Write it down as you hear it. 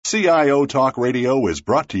CIO Talk Radio is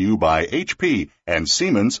brought to you by HP and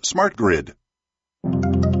Siemens Smart Grid.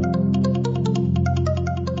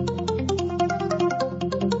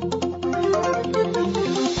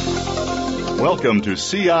 Welcome to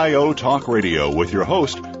CIO Talk Radio with your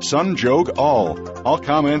host, Sanjog Aul. All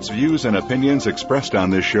comments, views, and opinions expressed on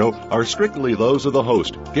this show are strictly those of the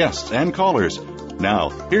host, guests, and callers. Now,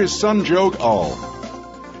 here's Sanjog Aul.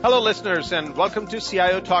 Hello, listeners, and welcome to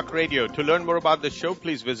CIO Talk Radio. To learn more about the show,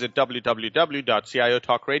 please visit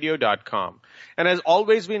www.ciotalkradio.com. And as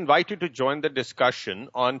always, we invite you to join the discussion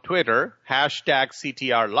on Twitter,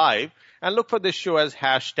 #CTRLive, and look for this show as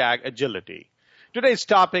 #Agility. Today's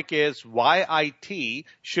topic is why IT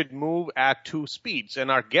should move at two speeds. And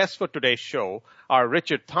our guests for today's show are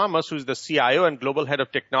Richard Thomas, who's the CIO and Global Head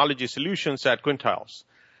of Technology Solutions at Quintiles.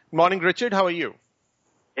 Good morning, Richard. How are you?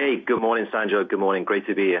 Hey, good morning, Sanjog. Good morning. Great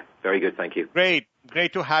to be here. Very good, thank you. Great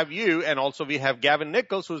to have you. And also we have Gavin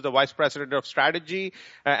Nichols, who's the Vice President of Strategy,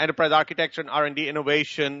 Enterprise Architecture, and R&D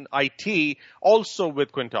Innovation IT, also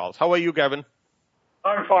with Quintiles. How are you, Gavin?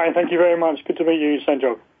 I'm fine. Thank you very much. Good to meet you,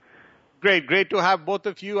 Sanjog. Great to have both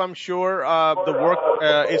of you. I'm sure the work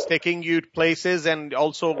is taking you places and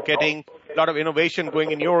also getting a lot of innovation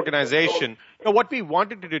going in your organization. Now, what we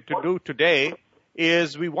wanted to do today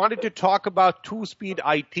is we wanted to talk about two-speed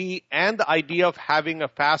IT and the idea of having a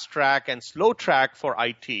fast track and slow track for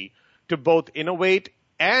IT to both innovate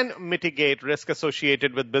and mitigate risk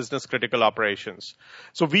associated with business-critical operations.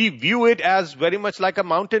 So we view it as very much like a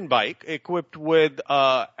mountain bike equipped with,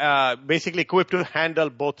 basically equipped to handle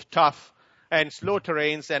both tough and slow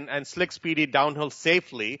terrains and slick, speedy downhill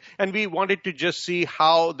safely. And we wanted to just see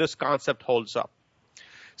how this concept holds up.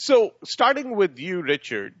 So starting with you,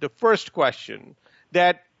 Richard, the first question,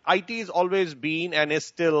 that IT has always been and is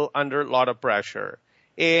still under a lot of pressure.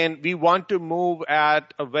 And we want to move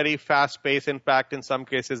at a very fast pace, in fact, in some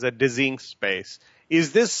cases, a dizzying pace.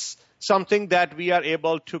 Is this something that we are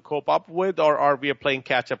able to cope up with, or are we playing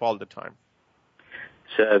catch-up all the time?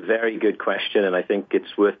 It's a very good question, and I think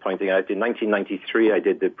it's worth pointing out. In 1993, I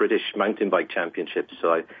did the British Mountain Bike Championships,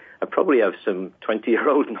 so I probably have some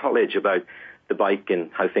 20-year-old knowledge about the bike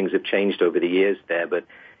and how things have changed over the years there. But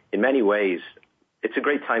in many ways, it's a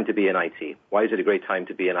great time to be in IT. Why is it a great time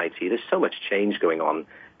to be in IT? There's so much change going on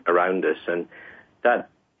around us, and that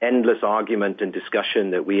endless argument and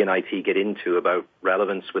discussion that we in IT get into about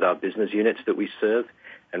relevance with our business units that we serve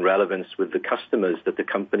and relevance with the customers that the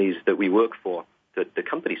companies that we work for, that the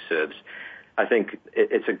company serves. I think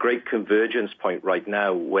it's a great convergence point right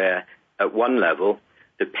now where, at one level,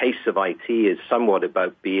 the pace of IT is somewhat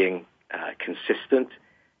about being consistent.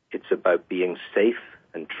 It's about being safe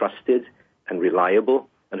and trusted and reliable.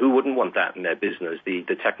 And who wouldn't want that in their business? The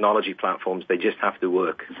technology platforms, they just have to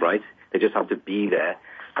work, right? They just have to be there,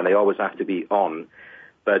 and they always have to be on.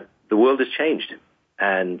 But the world has changed.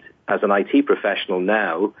 And as an IT professional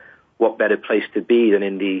now, what better place to be than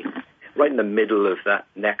right in the middle of that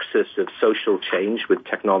nexus of social change with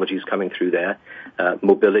technologies coming through there,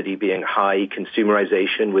 mobility being high,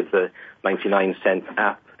 consumerization with the 99-cent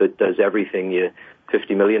app that does everything your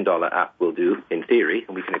 $50 million app will do, in theory,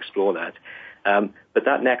 and we can explore that. But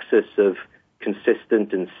that nexus of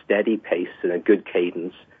consistent and steady pace and a good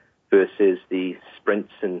cadence versus the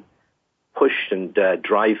sprints and push and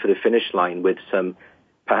drive for the finish line with some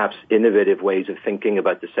perhaps innovative ways of thinking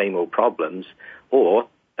about the same old problems, or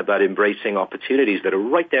about embracing opportunities that are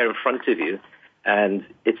right there in front of you. And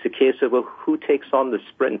it's a case of, well, who takes on the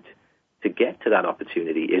sprint to get to that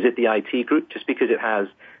opportunity? Is it the IT group? Just because it has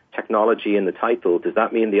technology in the title, does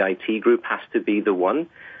that mean the IT group has to be the one?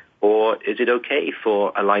 Or is it okay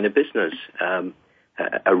for a line of business,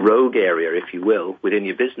 a rogue area, if you will, within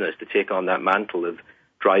your business to take on that mantle of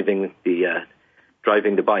driving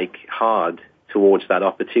the bike hard towards that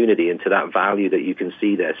opportunity and to that value that you can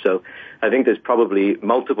see there? So I think there's probably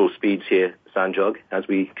multiple speeds here, Sanjog, as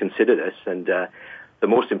we consider this. And the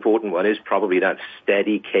most important one is probably that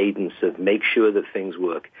steady cadence of make sure that things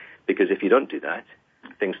work. Because if you don't do that,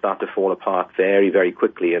 things start to fall apart very, very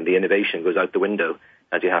quickly, and the innovation goes out the window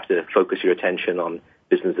as you have to focus your attention on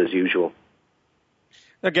business as usual.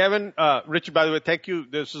 Now, Gavin, Richard, by the way, thank you.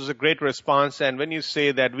 This is a great response. And when you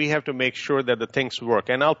say that we have to make sure that the things work,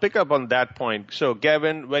 and I'll pick up on that point. So,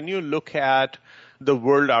 Gavin, when you look at the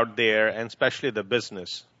world out there, and especially the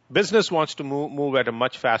business wants to move at a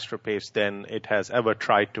much faster pace than it has ever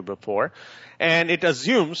tried to before. And it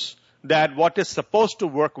assumes that what is supposed to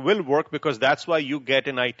work will work because that's why you get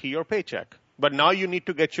an IT your paycheck. But now you need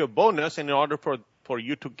to get your bonus, and in order for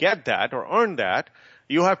you to get that or earn that,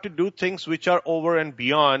 you have to do things which are over and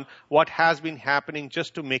beyond what has been happening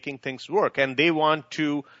just to making things work. And they want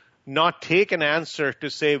to not take an answer to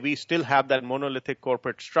say we still have that monolithic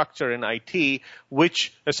corporate structure in IT,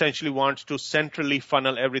 which essentially wants to centrally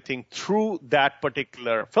funnel everything through that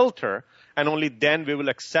particular filter, and only then we will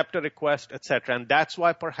accept a request, etc. And that's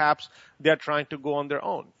why perhaps they're trying to go on their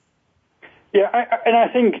own. Yeah,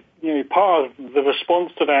 I think part of the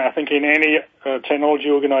response to that, I think in any technology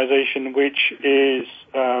organization which is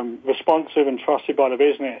responsive and trusted by the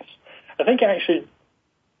business, I think actually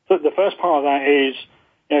the first part of that is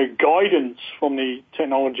guidance from the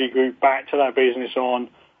technology group back to that business on,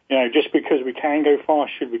 just because we can go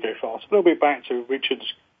fast, should we go fast? A little bit back to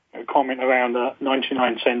Richard's comment around the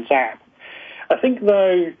 99-cent app. I think,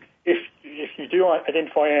 though, if you do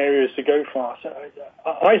identify areas to go fast,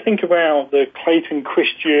 I think about the Clayton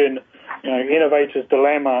Christian, innovator's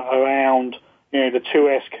dilemma around, the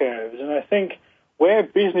 2S curves. And I think where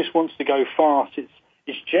business wants to go fast,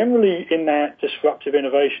 it's generally in that disruptive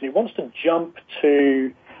innovation. It wants to jump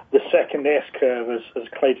to the second S curve as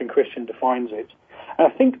Clayton Christian defines it. And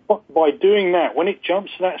I think by doing that, when it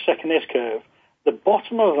jumps to that second S curve, the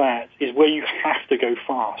bottom of that is where you have to go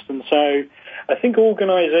fast. And so I think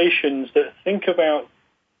organizations that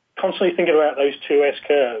constantly thinking about those 2S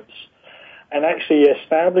curves and actually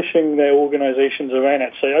establishing their organizations around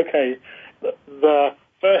it, say, okay, the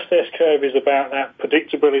first S curve is about that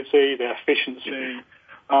predictability, the efficiency,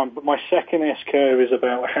 but my second S curve is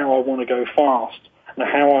about how I want to go fast and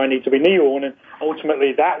how I need to be nimble, and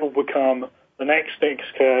ultimately that will become the next X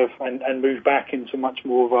curve and move back into much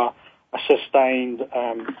more of a sustained,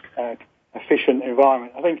 efficient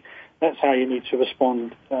environment. I think that's how you need to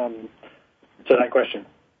respond to that question.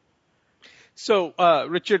 So,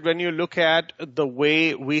 Richard, when you look at the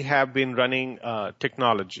way we have been running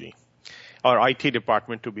technology, our IT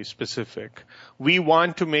department to be specific, we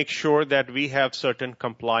want to make sure that we have certain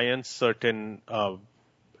compliance, certain,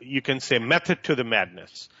 you can say, method to the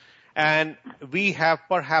madness. And we have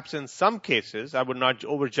perhaps in some cases, I would not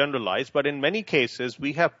overgeneralize, but in many cases,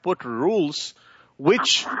 we have put rules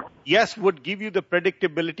which, yes, would give you the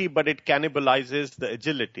predictability, but it cannibalizes the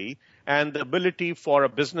agility and the ability for a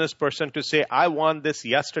business person to say, I want this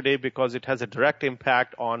yesterday because it has a direct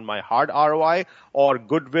impact on my hard ROI or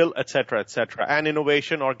goodwill, et cetera, and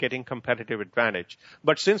innovation or getting competitive advantage.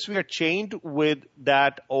 But since we are chained with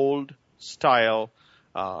that old style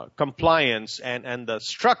compliance and the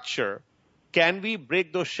structure, can we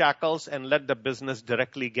break those shackles and let the business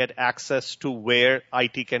directly get access to where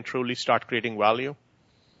IT can truly start creating value?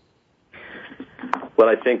 Well,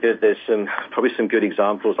 I think that there's probably some good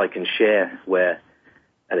examples I can share where,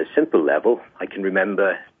 at a simple level, I can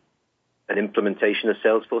remember an implementation of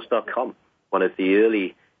Salesforce.com. One of the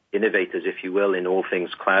early innovators, if you will, in all things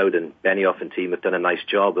cloud, and Benioff and team have done a nice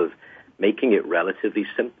job of making it relatively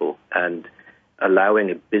simple and allowing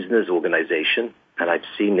a business organization, and I've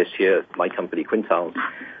seen this here at my company, Quintiles,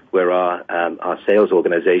 where our sales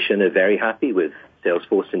organization are very happy with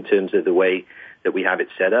Salesforce in terms of the way that we have it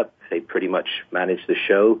set up. They pretty much manage the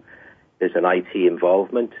show. There's an IT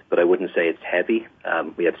involvement, but I wouldn't say it's heavy.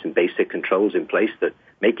 We have some basic controls in place that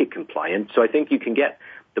make it compliant. So I think you can get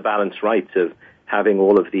the balance right of having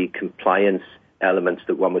all of the compliance elements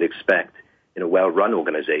that one would expect in a well-run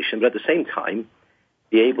organization, but at the same time,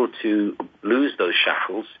 be able to lose those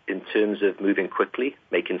shackles in terms of moving quickly,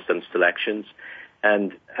 making some selections.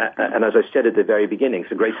 And as I said at the very beginning,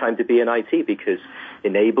 it's a great time to be in IT because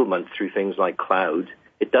enablement through things like cloud,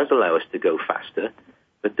 it does allow us to go faster,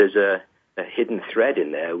 but there's a hidden thread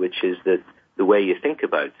in there, which is that the way you think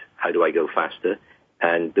about how do I go faster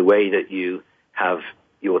and the way that you have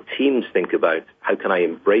your teams think about how can I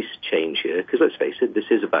embrace change here, because let's face it,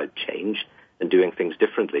 this is about change and doing things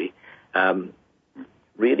differently.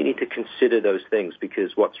 Really need to consider those things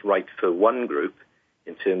because what's right for one group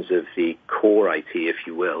in terms of the core IT, if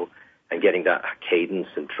you will, and getting that cadence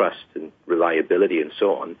and trust and reliability and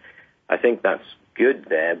so on, I think that's good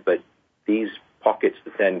there, but these pockets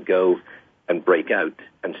that then go and break out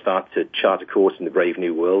and start to chart a course in the brave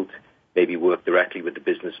new world, maybe work directly with the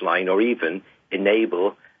business line or even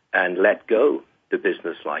enable and let go the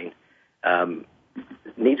business line,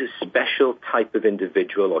 needs a special type of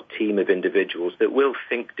individual or team of individuals that will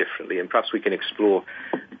think differently. And perhaps we can explore,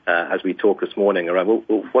 as we talk this morning, around,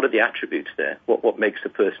 well, what are the attributes there? What makes a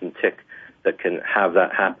person tick that can have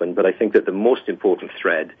that happen? But I think that the most important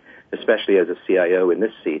thread, especially as a CIO in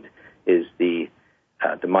this seat, is the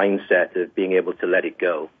mindset of being able to let it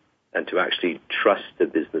go and to actually trust the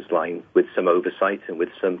business line with some oversight and with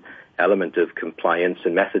some element of compliance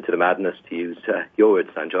and method to the madness, to use your word,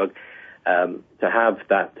 Sanjog. To have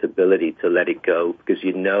that ability to let it go because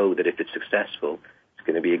you know that if it's successful, it's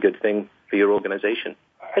going to be a good thing for your organization.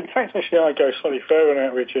 in fact, actually, I go slightly further than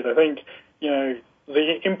that, Richard. I think,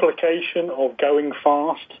 the implication of going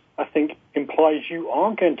fast, I think, implies you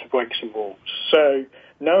are going to break some rules. So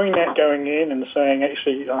knowing that going in and saying,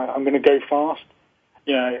 actually, I'm going to go fast,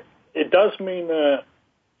 it does mean that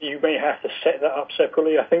you may have to set that up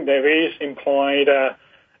separately. I think there is implied a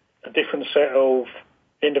different set of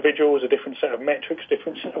individuals, a different set of metrics,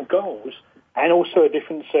 different set of goals, and also a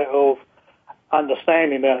different set of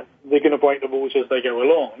understanding that they're going to break the rules as they go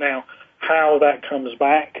along. Now, how that comes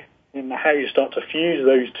back and how you start to fuse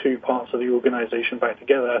those two parts of the organization back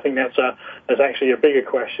together, I think that's actually a bigger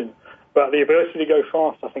question. But the ability to go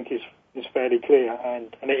fast, I think, is fairly clear,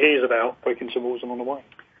 and it is about breaking some rules along the way.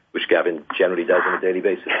 Which Gavin generally does on a daily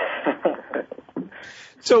basis.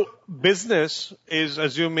 So business is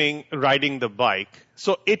assuming riding the bike.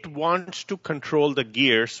 So it wants to control the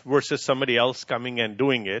gears versus somebody else coming and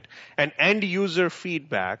doing it. And end user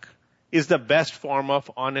feedback is the best form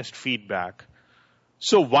of honest feedback.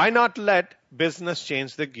 So why not let business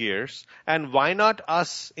change the gears? And why not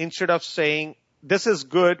us, instead of saying this is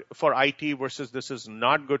good for IT versus this is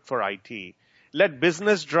not good for IT, let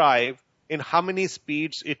business drive in how many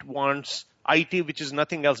speeds it wants IT, which is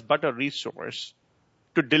nothing else but a resource,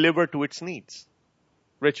 to deliver to its needs.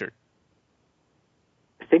 Richard.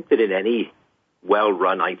 I think that in any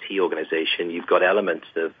well-run IT organization, you've got elements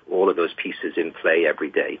of all of those pieces in play every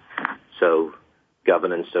day. So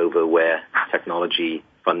governance over where technology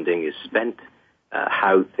funding is spent,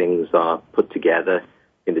 how things are put together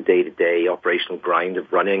in the day-to-day operational grind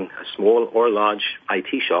of running a small or large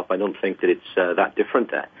IT shop. I don't think that it's that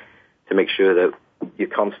different there. To make sure that you're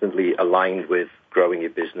constantly aligned with growing your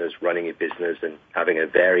business, running your business, and having a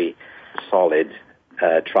very solid,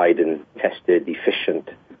 tried and tested, efficient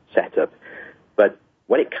setup. But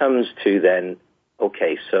when it comes to then,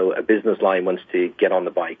 okay, so a business line wants to get on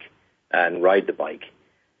the bike and ride the bike,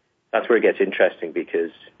 that's where it gets interesting,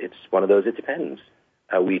 because it's one of those, it depends.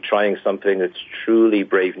 Are we trying something that's truly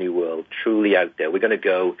brave new world, truly out there? We're going to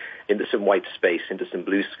go into some white space, into some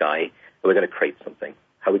blue sky, and we're going to create something.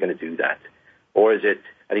 How are we going to do that? Or is it,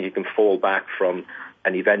 I think you can fall back from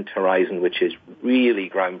an event horizon which is really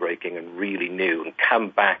groundbreaking and really new and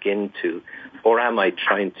come back into, or am I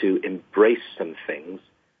trying to embrace some things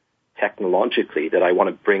technologically that I want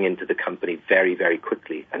to bring into the company very, very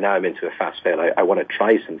quickly? And now I'm into a fast fail. I want to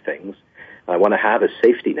try some things. I want to have a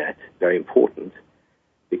safety net, very important,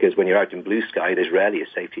 because when you're out in blue sky, there's rarely a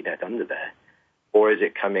safety net under there. Or is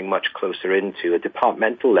it coming much closer into a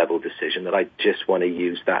departmental level decision that I just want to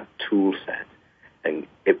use that tool set? And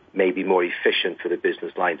it may be more efficient for the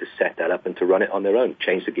business line to set that up and to run it on their own.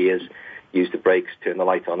 Change the gears, use the brakes, turn the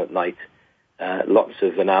light on at night. Lots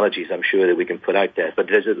of analogies I'm sure that we can put out there. But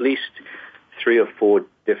there's at least 3 or 4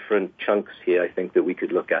 different chunks here I think that we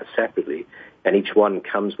could look at separately. And each one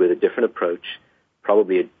comes with a different approach,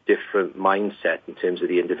 probably a different mindset in terms of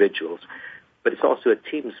the individuals. But it's also a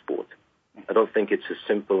team sport. I don't think it's as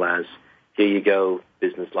simple as, here you go,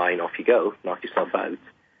 business line, off you go, knock yourself out.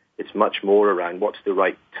 It's much more around what's the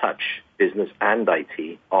right touch, business and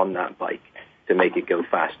IT, on that bike to make it go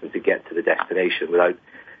fast and to get to the destination without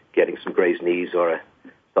getting some grazed knees or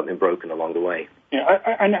something broken along the way. Yeah,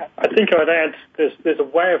 I think I'd add there's a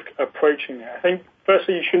way of approaching it. I think,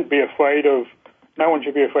 firstly, you shouldn't be afraid of, no one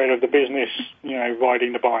should be afraid of the business,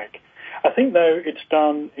 riding the bike. I think, though, it's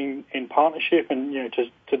done in partnership, and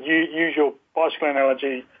to use your bicycle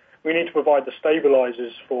analogy, we need to provide the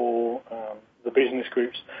stabilizers for the business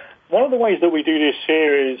groups. One of the ways that we do this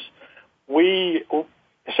here is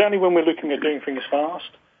certainly when we're looking at doing things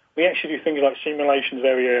fast, we actually do things like simulations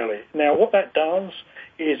very early. Now, what that does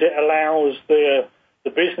is it allows the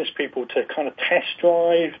business people to kind of test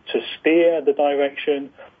drive, to steer the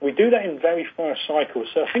direction. We do that in very fast cycles.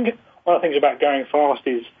 So I think one of the things about going fast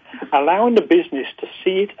is allowing the business to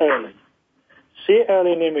see it early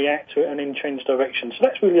and then react to it and then change direction. So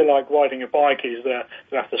that's really like riding a bike. Is do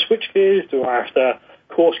I have to switch gears? Do I have to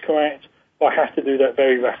course correct? I have to do that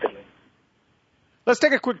very rapidly. Let's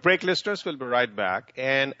take a quick break, listeners. We'll be right back.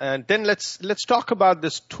 And then let's talk about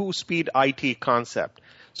this 2-speed IT concept.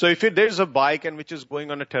 So if there's a bike and which is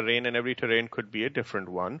going on a terrain, and every terrain could be a different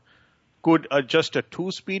one, could just a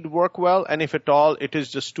 2-speed work well? And if at all it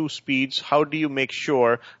is just 2 speeds, how do you make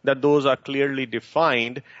sure that those are clearly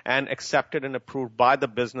defined and accepted and approved by the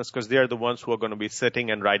business, because they're the ones who are going to be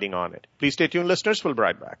sitting and riding on it? Please stay tuned, listeners. We'll be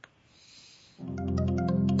right back.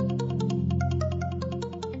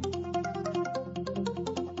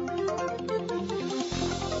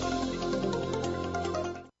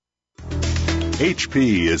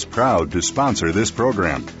 HP is proud to sponsor this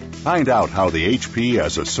program. Find out how the HP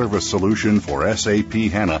as a service solution for SAP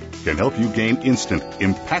HANA can help you gain instant,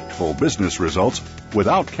 impactful business results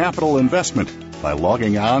without capital investment by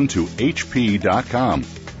logging on to hp.com.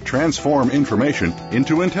 Transform information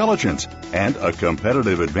into intelligence and a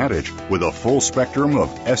competitive advantage with a full spectrum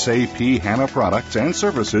of SAP HANA products and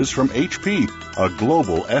services from HP, a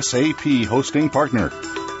global SAP hosting partner.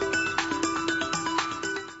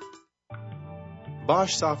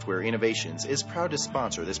 Bosch Software Innovations is proud to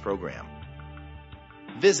sponsor this program.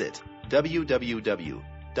 Visit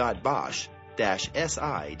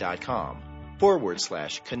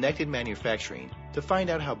www.bosch-si.com/connected manufacturing to find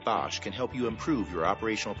out how Bosch can help you improve your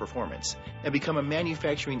operational performance and become a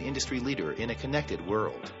manufacturing industry leader in a connected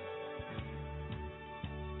world.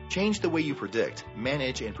 Change the way you predict,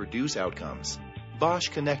 manage, and produce outcomes. Bosch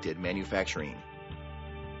Connected Manufacturing.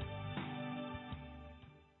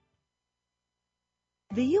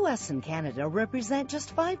 The U.S. and Canada represent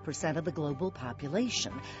just 5% of the global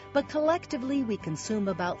population, but collectively we consume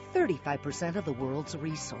about 35% of the world's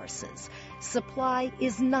resources. Supply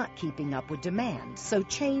is not keeping up with demand, so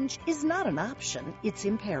change is not an option, it's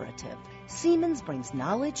imperative. Siemens brings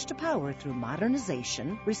knowledge to power through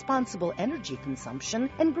modernization, responsible energy consumption,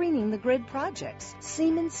 and greening the grid projects.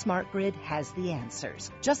 Siemens Smart Grid has the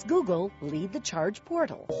answers. Just Google Lead the Charge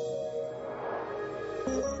portal.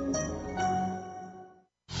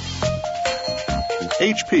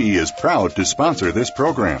 HP is proud to sponsor this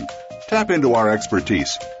program. Tap into our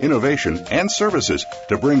expertise, innovation, and services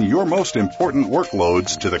to bring your most important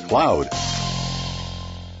workloads to the cloud.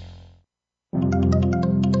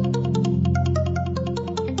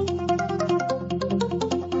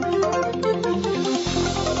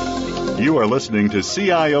 You are listening to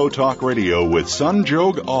CIO Talk Radio with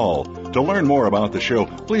Sanjog Aul. To learn more about the show,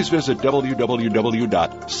 please visit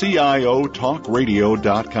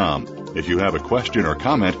www.ciotalkradio.com. If you have a question or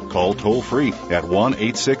comment, call toll-free at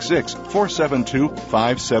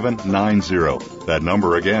 1-866-472-5790. That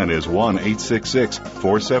number again is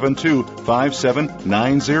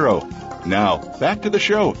 1-866-472-5790. Now, back to the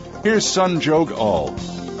show. Here's Sanjog Aul.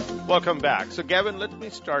 Welcome back. So, Gavin, let me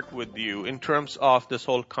start with you in terms of this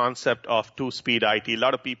whole concept of two-speed IT. A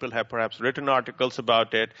lot of people have perhaps written articles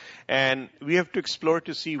about it, and we have to explore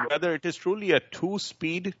to see whether it is truly a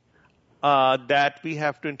two-speed that we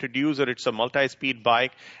have to introduce, or it's a multi-speed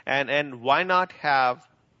bike, and why not have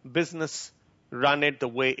business run it the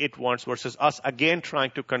way it wants versus us again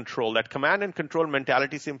trying to control. That command and control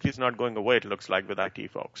mentality simply is not going away, it looks like, with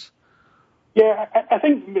IT folks. Yeah, I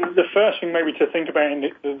think the first thing maybe to think about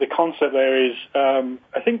in the concept there is,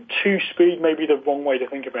 I think two-speed may be the wrong way to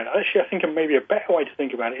think about it. Actually, I think maybe a better way to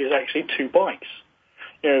think about it is actually two bikes.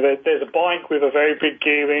 You know, there's a bike with a very big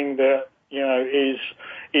gearing that, you know,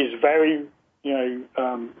 is very,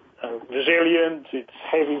 resilient. It's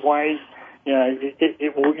heavyweight. You know,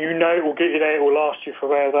 it will get you there. It will last you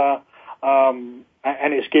forever, and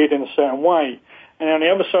it's geared in a certain way. And on the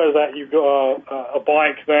other side of that, you've got a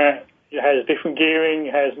bike that has different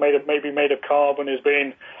gearing, maybe made of carbon, has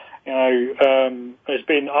been R&D'd,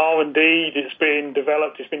 it's been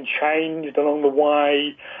developed, it's been changed along the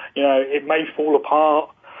way. You know, it may fall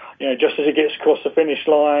apart, just as it gets across the finish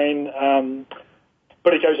line,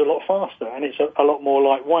 but it goes a lot faster and it's a lot more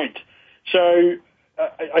lightweight. So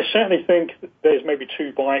I certainly think there's maybe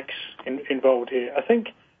two bikes involved here. I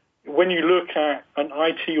think when you look at an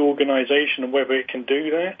IT organization and whether it can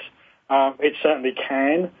do that, it certainly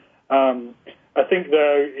can. I think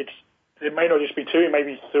though it may not just be two, it may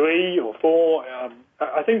be three or four.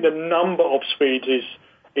 I think the number of speeds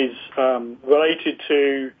is related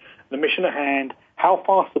to the mission at hand, how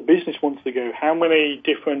fast the business wants to go, how many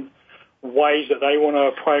different ways that they want to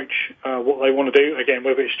approach what they want to do. Again,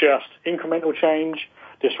 whether it's just incremental change,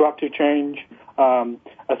 disruptive change. I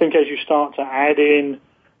think as you start to add in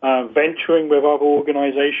venturing with other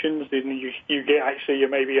organizations, then you get actually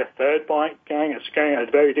maybe a third bike going. It's going at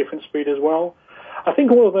a very different speed as well. I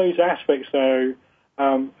think all of those aspects, though,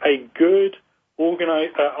 a good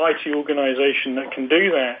IT organization that can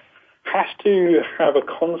do that has to have a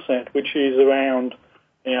concept which is around,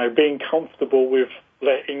 being comfortable with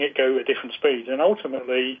letting it go at different speeds. And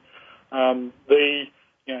ultimately, the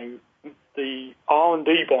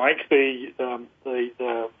R&D bike, the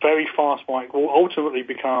very fast bike, will ultimately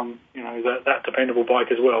become, that dependable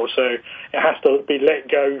bike as well. So it has to be let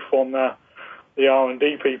go from the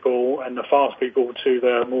R&D people and the fast people to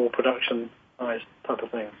the more production-ized type of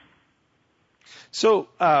thing. So,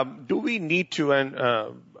 do we need to? And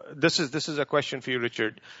this is a question for you,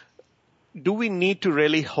 Richard. Do we need to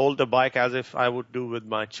really hold the bike as if I would do with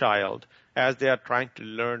my child, as they are trying to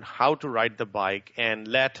learn how to ride the bike, and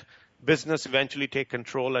let business eventually take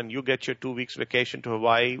control and you get your 2 weeks vacation to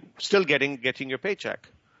Hawaii, still getting your paycheck?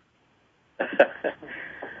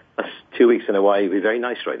 2 weeks in Hawaii would be very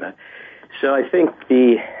nice right now. So I think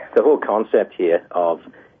the whole concept here of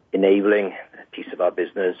enabling a piece of our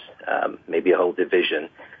business, maybe a whole division,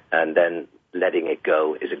 and then letting it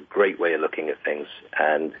go is a great way of looking at things.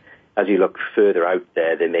 And as you look further out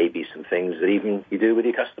there may be some things that even you do with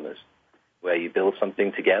your customers, where you build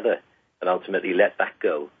something together and ultimately let that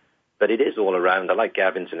go. But it is all around. I like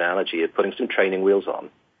Gavin's analogy of putting some training wheels on,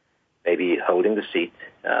 maybe holding the seat.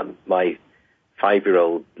 My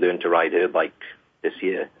 5-year-old learned to ride her bike this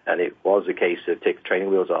year, and it was a case of take the training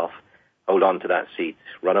wheels off, hold on to that seat,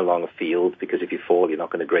 run along a field, because if you fall, you're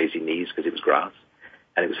not going to graze your knees because it was grass.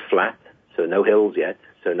 And it was flat, so no hills yet,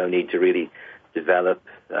 so no need to really develop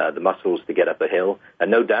the muscles to get up a hill, and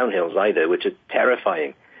no downhills either, which are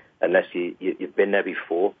terrifying unless you've been there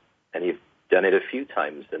before and you've done it a few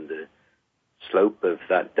times, and the slope of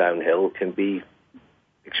that downhill can be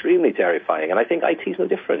extremely terrifying. And I think IT is no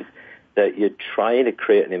different, that you're trying to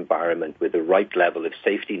create an environment with the right level of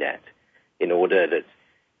safety net in order that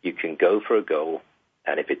you can go for a goal,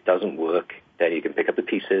 and if it doesn't work, then you can pick up the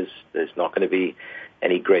pieces. There's not going to be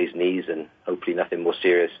any grazed knees, and hopefully nothing more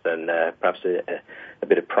serious than perhaps a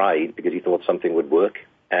bit of pride because you thought something would work,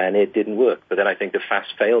 and it didn't work. But then I think the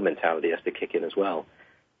fast-fail mentality has to kick in as well,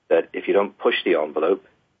 that if you don't push the envelope,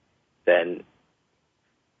 then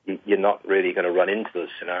you're not really going to run into those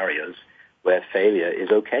scenarios where failure is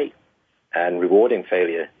okay. And rewarding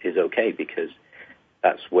failure is okay because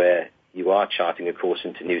that's where you are charting a course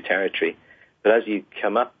into new territory. But as you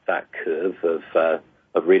come up that curve of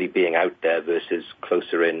really being out there versus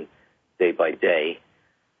closer in day by day,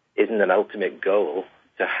 isn't an ultimate goal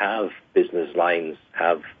to have business lines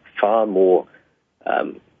have far more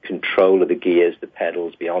control of the gears, the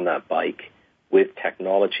pedals beyond that bike with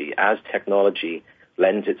technology, as technology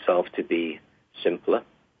lends itself to be simpler,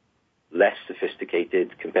 less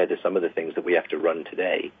sophisticated compared to some of the things that we have to run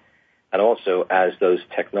today, and also as those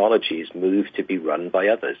technologies move to be run by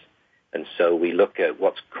others. And so we look at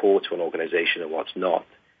what's core to an organization and what's not.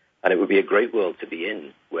 And it would be a great world to be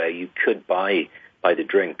in, where you could buy by the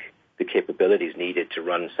drink the capabilities needed to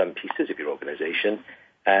run some pieces of your organization.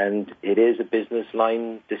 And it is a business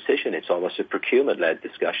line decision. It's almost a procurement-led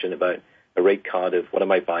discussion about a rate card of what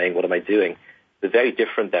am I buying, what am I doing. But very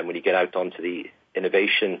different than when you get out onto the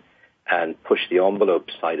innovation and push the envelope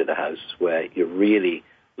side of the house, where you're really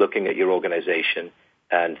looking at your organization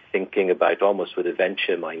and thinking about almost with a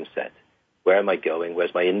venture mindset. Where am I going?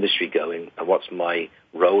 Where's my industry going? And what's my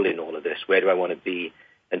role in all of this? Where do I want to be?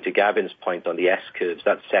 And to Gavin's point on the S-curves,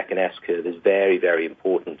 that second S-curve is very, very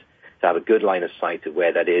important to have a good line of sight of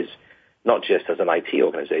where that is, not just as an IT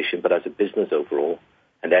organization, but as a business overall,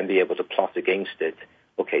 and then be able to plot against it.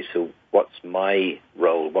 Okay, so what's my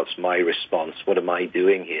role? What's my response? What am I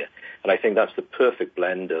doing here? And I think that's the perfect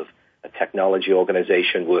blend of a technology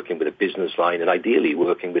organization working with a business line and ideally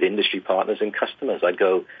working with industry partners and customers. I'd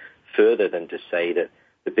go further than to say that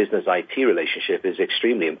the business IT relationship is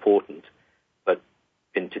extremely important, but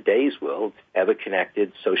in today's world, ever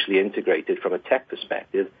connected, socially integrated from a tech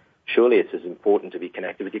perspective, surely it's as important to be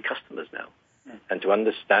connected with your customers now and to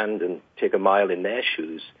understand and take a mile in their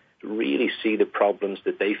shoes, to really see the problems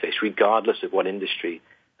that they face, regardless of what industry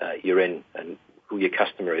you're in and who your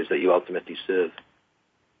customer is that you ultimately serve.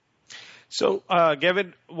 So,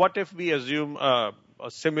 Gavin, what if we assume a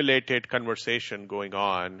simulated conversation going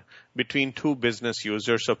on between two business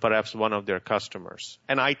users or perhaps one of their customers,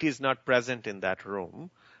 and IT is not present in that room,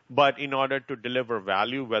 but in order to deliver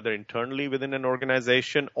value, whether internally within an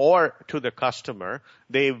organization or to the customer,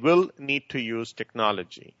 they will need to use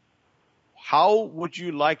technology. How would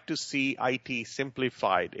you like to see IT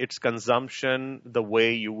simplified, its consumption, the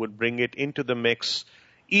way you would bring it into the mix,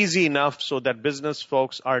 easy enough so that business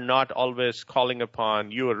folks are not always calling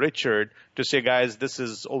upon you or Richard to say, guys, this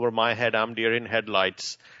is over my head, I'm deer in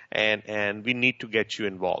headlights, and we need to get you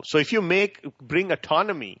involved. So if you bring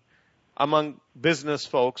autonomy among business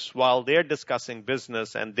folks while they're discussing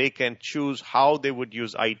business and they can choose how they would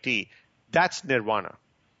use IT, that's nirvana.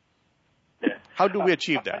 Yeah. How do we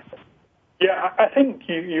achieve that? Yeah, I think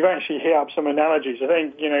you've actually hit up some analogies. I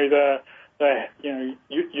think, your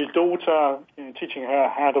daughter, teaching her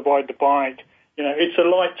how to ride the bike, it's a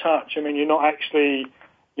light touch. I mean, you're not actually,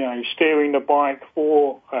 steering the bike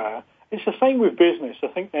for her. It's the same with business. I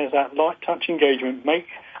think there's that light touch engagement. Make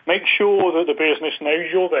sure that the business knows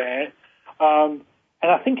you're there. And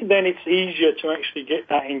I think then it's easier to actually get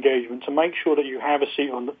that engagement, to make sure that you have a seat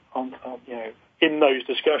on in those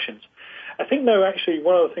discussions. I think, though, actually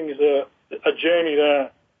one of the things that a journey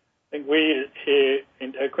that think we here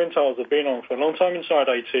at Quintiles have been on for a long time inside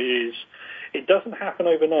IT is it doesn't happen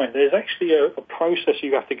overnight. There's actually a process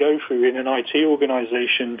you have to go through in an IT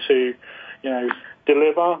organization to,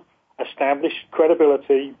 deliver, establish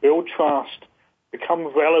credibility, build trust, become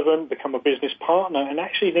relevant, become a business partner, and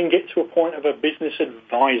actually then get to a point of a business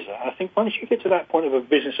advisor. I think once you get to that point of a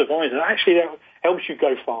business advisor, actually that helps you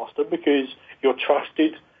go faster because you're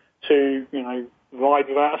trusted to, ride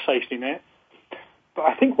without a safety net. But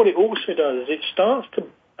I think what it also does is it starts to,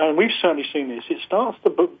 and we've certainly seen this, it starts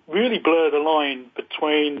to really blur the line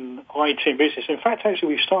between IT and business. In fact, actually,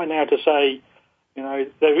 we've started now to say,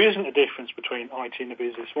 there isn't a difference between IT and the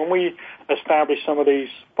business. When we establish some of these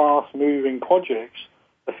fast-moving projects,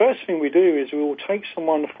 the first thing we do is we will take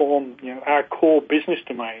someone from, our core business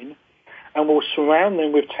domain and we'll surround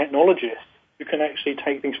them with technologists who can actually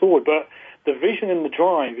take things forward. But the vision and the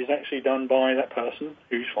drive is actually done by that person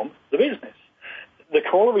who's from the business. The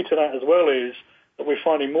corollary to that as well is that we're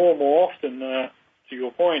finding more and more often, to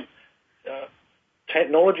your point,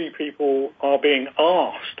 technology people are being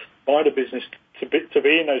asked by the business to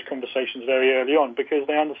be in those conversations very early on because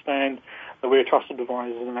they understand that we're trusted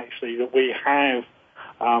advisors and actually that we have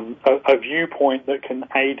a viewpoint that can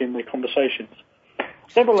aid in the conversations.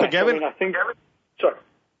 Nevertheless, so Gavin, I think... Sorry.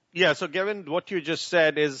 Yeah, so Gavin, what you just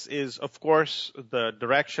said is of course the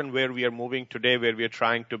direction where we are moving today, where we are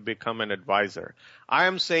trying to become an advisor. I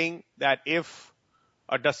am saying that if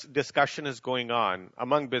a discussion is going on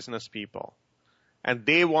among business people and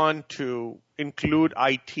they want to include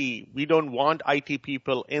IT, we don't want IT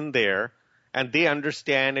people in there, and they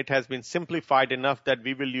understand it has been simplified enough that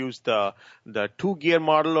we will use the 2-gear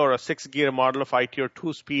model or a 6-gear model of IT or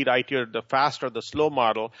 2-speed IT or the fast or the slow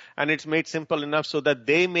model, and it's made simple enough so that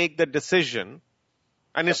they make the decision.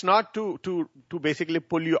 And it's not to basically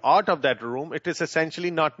pull you out of that room. It is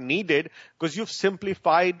essentially not needed because you've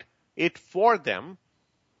simplified it for them.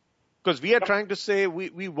 Because we are trying to say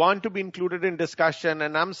we want to be included in discussion,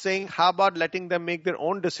 and I'm saying how about letting them make their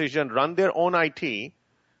own decision, run their own IT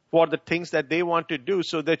for the things that they want to do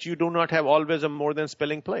so that you do not have always a more than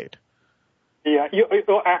spilling plate. Yeah,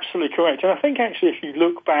 you're absolutely correct. And I think actually if you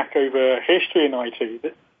look back over history in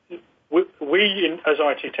IT, we as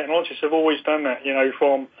IT technologists have always done that,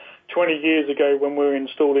 from 20 years ago when we were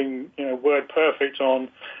installing, WordPerfect on,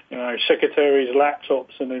 secretaries'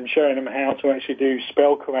 laptops and then showing them how to actually do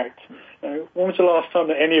spell correct. When was the last time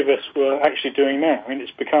that any of us were actually doing that? I mean,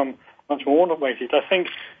 it's become much more automated. I think,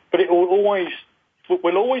 but we'll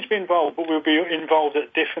always be involved, but we'll be involved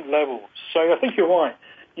at different levels. So I think you're right.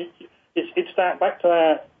 It's that, back to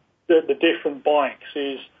that, the different bikes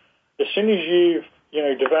is as soon as you've,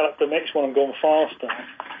 developed the next one and gone faster,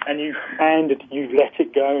 and you've let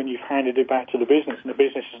it go and you've handed it back to the business, and the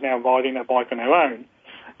business is now riding that bike on their own,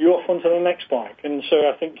 you're off onto the next bike. And so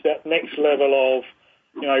I think that next level of,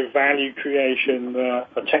 value creation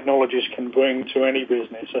a technologist can bring to any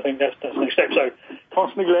business, I think that's the next step. So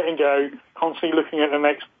constantly letting go, constantly looking at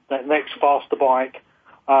that next faster bike,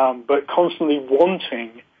 but constantly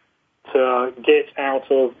wanting to get out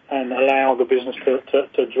of and allow the business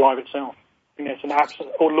to drive itself. I think that's an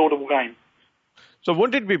absolute laudable game. So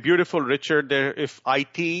wouldn't it be beautiful, Richard, if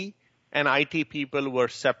IT and IT people were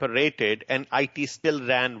separated and IT still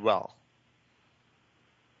ran well?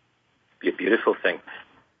 Be a beautiful thing.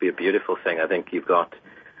 I think you've got,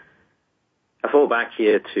 I fall back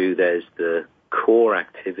here to there's the core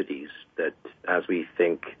activities that as we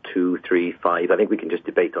think 2, 3, 5, I think we can just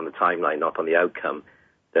debate on the timeline, not on the outcome,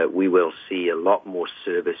 that we will see a lot more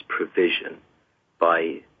service provision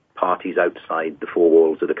by parties outside the four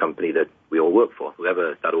walls of the company that we all work for,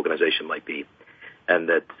 whoever that organization might be. And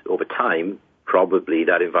that over time, probably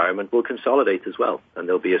that environment will consolidate as well. And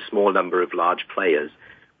there'll be a small number of large players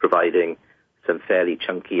providing some fairly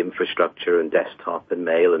chunky infrastructure and desktop and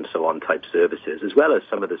mail and so on type services, as well as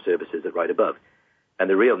some of the services that right above. And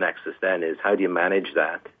the real nexus then is how do you manage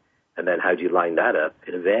that? And then how do you line that up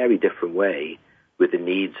in a very different way with the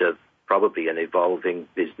needs of probably an evolving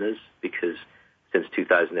business? Because since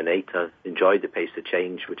 2008, I've enjoyed the pace of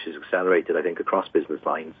change, which has accelerated, I think, across business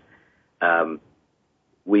lines.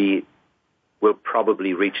 We will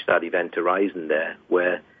probably reach that event horizon there,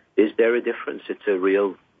 where is there a difference? It's a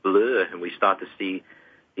real blur, and we start to see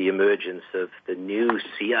the emergence of the new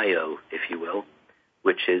CIO, if you will,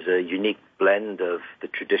 which is a unique blend of the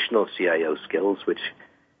traditional CIO skills, which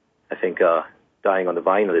I think are dying on the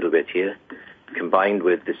vine a little bit here, combined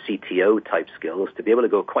with the CTO type skills to be able to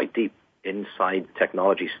go quite deep inside the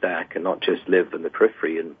technology stack and not just live in the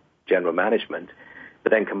periphery and general management,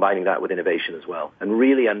 but then combining that with innovation as well and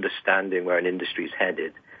really understanding where an industry is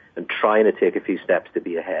headed and trying to take a few steps to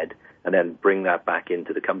be ahead and then bring that back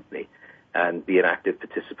into the company and be an active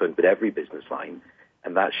participant with every business line.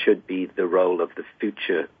 And that should be the role of the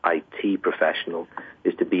future IT professional,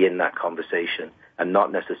 is to be in that conversation and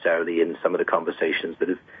not necessarily in some of the conversations that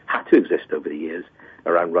have had to exist over the years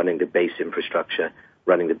around running the base infrastructure,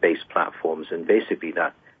 running the base platforms, and basically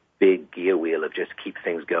that big gear wheel of just keep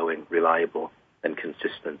things going, reliable and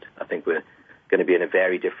consistent. I think we're going to be in a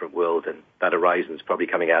very different world, and that horizon's probably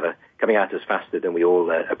coming at us faster than we all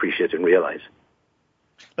appreciate and realize.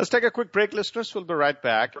 Let's take a quick break, listeners. We'll be right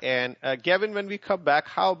back. And Gavin, when we come back,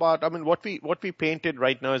 how about, what we painted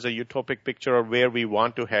right now is a utopic picture of where we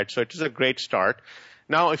want to head. So it is a great start.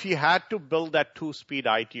 Now, if you had to build that 2-speed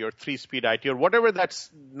IT or 3-speed IT or whatever that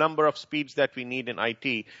number of speeds that we need in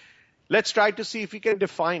IT, let's try to see if we can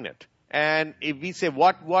define it. And if we say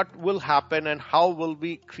what will happen and how will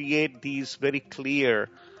we create these very clear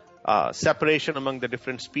separation among the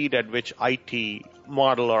different speed at which IT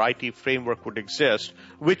model or IT framework would exist,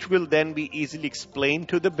 which will then be easily explained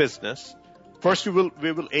to the business. First,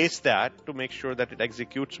 we will ace that to make sure that it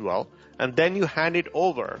executes well, and then you hand it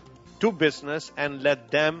over to business and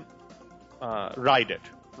let them ride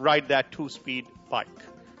that 2-speed bike.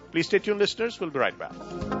 Please stay tuned, listeners. We'll be right back.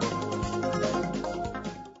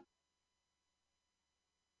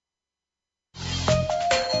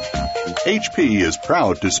 HP is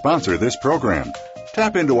proud to sponsor this program.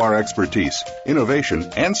 Tap into our expertise,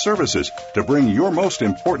 innovation, and services to bring your most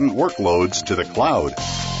important workloads to the cloud.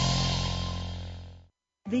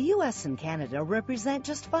 The U.S. and Canada represent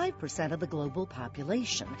just 5% of the global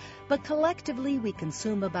population, but collectively we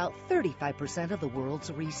consume about 35% of the world's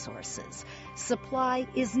resources. Supply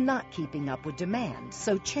is not keeping up with demand,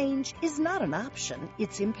 so change is not an option,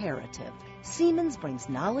 it's imperative. Siemens brings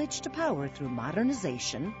knowledge to power through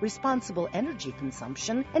modernization, responsible energy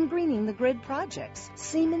consumption, and greening the grid projects.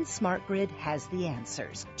 Siemens Smart Grid has the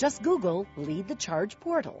answers. Just Google Lead the Charge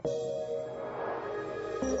portal.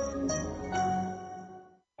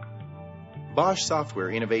 Bosch Software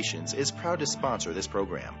Innovations is proud to sponsor this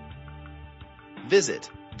program. Visit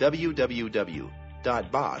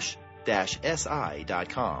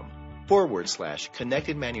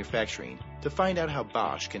www.bosch-si.com/connected manufacturing to find out how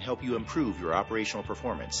Bosch can help you improve your operational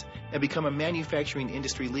performance and become a manufacturing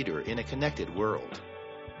industry leader in a connected world.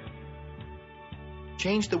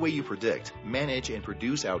 Change the way you predict, manage, and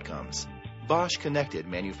produce outcomes. Bosch Connected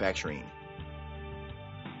Manufacturing.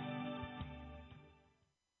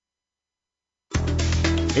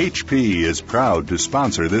 HP is proud to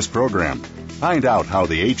sponsor this program. Find out how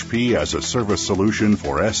the HP as a service solution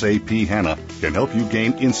for SAP HANA can help you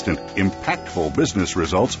gain instant, impactful business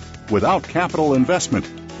results without capital investment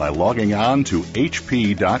by logging on to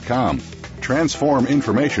hp.com. Transform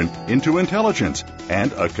information into intelligence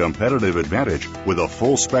and a competitive advantage with a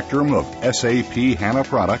full spectrum of SAP HANA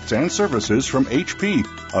products and services from HP,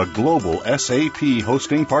 a global SAP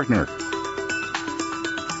hosting partner.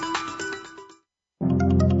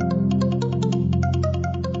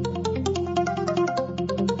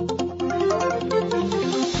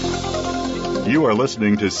 You are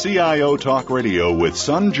listening to CIO Talk Radio with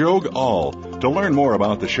Sanjog Aul. To learn more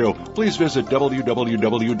about the show, please visit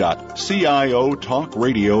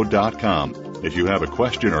www.ciotalkradio.com. If you have a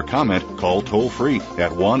question or comment, call toll-free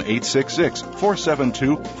at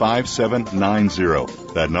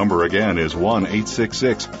 1-866-472-5790. That number again is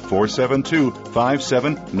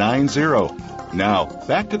 1-866-472-5790. Now,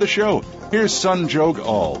 back to the show. Here's Sanjog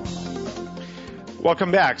Aul.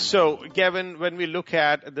 Welcome back. So, Gavin, when we look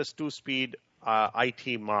at this 2-speed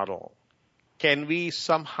IT model, can we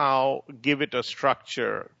somehow give it a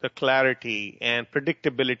structure, the clarity and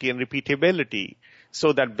predictability and repeatability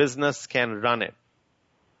so that business can run it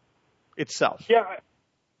itself? Yeah.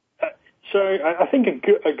 So I think a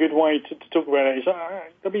good way to talk about it is,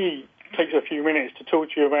 let me take a few minutes to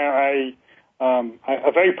talk to you about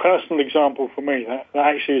a very personal example for me that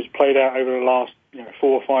actually has played out over the last 4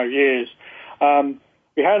 or 5 years.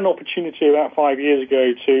 We had an opportunity about 5 years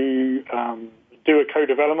ago to do a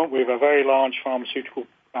co-development with a very large pharmaceutical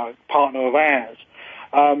partner of ours.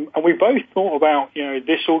 And we both thought about,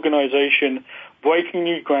 this organization breaking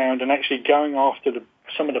new ground and actually going after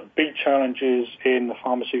some of the big challenges in the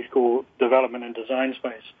pharmaceutical development and design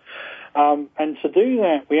space. And to do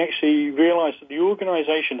that, we actually realized that the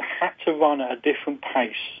organization had to run at a different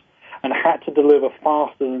pace and had to deliver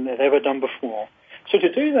faster than they'd ever done before. So to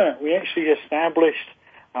do that, we actually established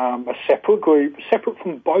a separate group, separate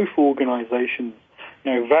from both organizations,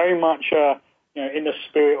 very much in the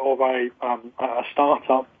spirit of a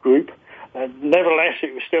startup group. Nevertheless,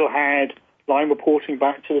 it still had line reporting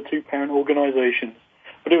back to the two parent organizations,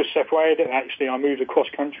 but it was separated. Actually, I moved across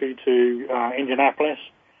country to Indianapolis,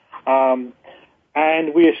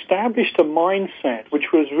 And we established a mindset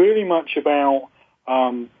which was really much about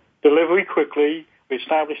delivery quickly. We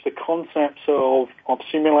established the concepts of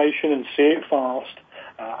simulation and see it fast,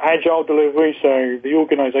 agile delivery. So the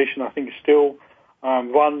organization, I think, still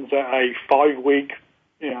runs at a 5-week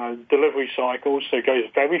delivery cycle, so it goes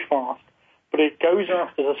very fast. But it goes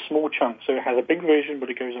after a small chunk, so it has a big vision, but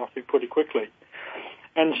it goes after it pretty quickly.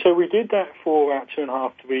 And so we did that for about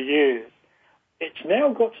 2.5, 3 years. It's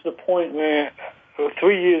now got to the point where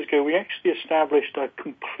 3 years ago we actually established a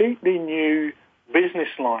completely new business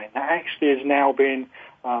line that actually has now been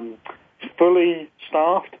fully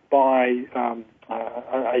staffed by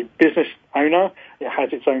a business owner. It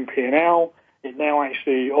has its own P&L. It now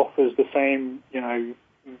actually offers the same,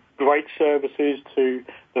 great services to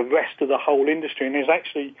the rest of the whole industry, and has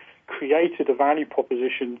actually created a value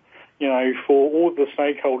proposition, for all the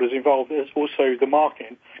stakeholders involved, as also the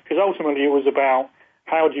market, because ultimately it was about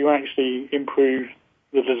how do you actually improve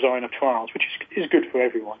the design of trials, which is good for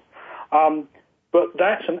everyone. But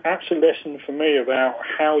that's an absolute lesson for me about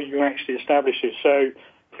how you actually establish it.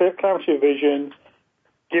 So clarity of vision,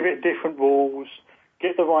 give it different rules,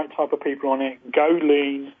 get the right type of people on it, go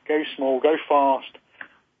lean, go small, go fast,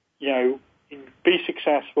 be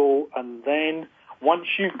successful, and then once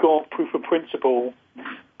you've got proof of principle,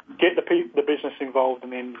 get the business involved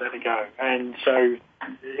and then let it go. And so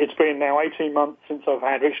it's been now 18 months since I've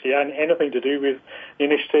had actually anything to do with the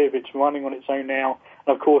initiative. It's running on its own now.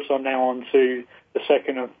 And of course, I'm now on to the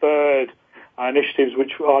second and third initiatives,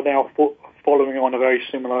 which are now following on a very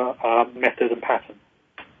similar method and pattern.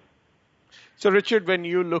 So, Richard, when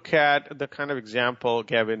you look at the kind of example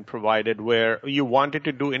Gavin provided where you wanted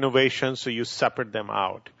to do innovation, so you separate them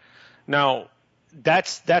out. Now,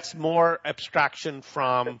 that's more abstraction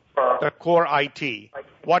from the core IT.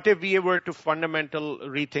 What if we were to fundamental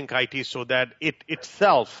rethink IT so that it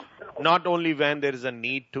itself, not only when there is a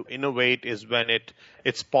need to innovate, is when it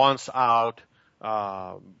spawns out,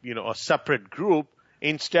 a separate group.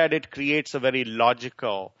 Instead, it creates a very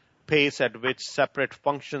logical pace at which separate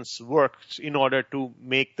functions work in order to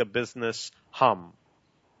make the business hum,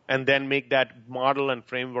 and then make that model and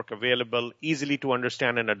framework available, easily to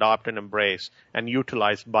understand and adopt and embrace and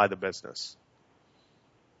utilized by the business.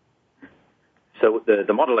 So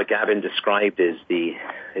the model that Gavin described is the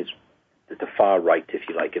far right, if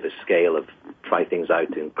you like, of a scale of try things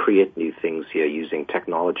out and create new things here using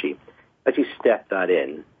technology. As you step that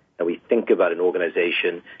in, and we think about an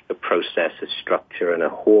organization, a process, a structure, and a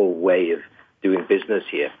whole way of doing business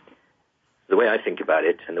here. The way I think about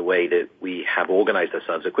it and the way that we have organized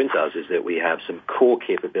ourselves at Quintiles is that we have some core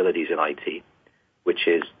capabilities in IT, which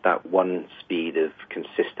is that one speed of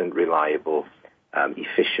consistent, reliable,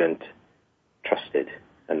 efficient, trusted.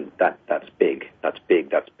 And that's big. That's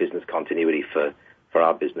big. That's business continuity for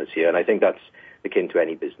our business here. And I think that's akin to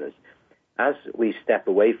any business. As we step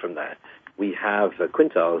away from that, we have at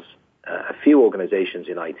Quintiles a few organizations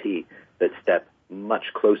in IT that step much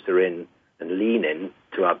closer in and lean in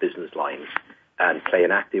to our business lines and play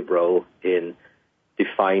an active role in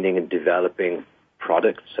defining and developing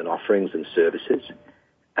products and offerings and services,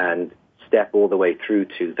 and step all the way through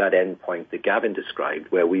to that end point that Gavin described,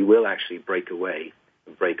 where we will actually break away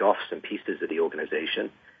and break off some pieces of the organization,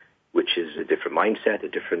 which is a different mindset, a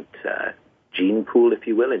different gene pool, if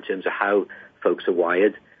you will, in terms of how folks are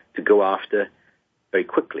wired to go after very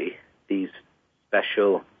quickly these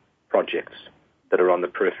special projects that are on the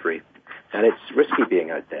periphery. And it's risky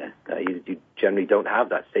being out there. You generally don't have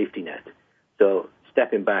that safety net. So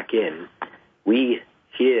stepping back in, we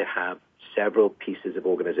here have several pieces of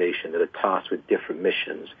organization that are tasked with different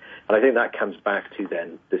missions. And I think that comes back to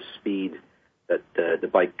then the speed that the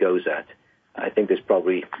bike goes at. I think there's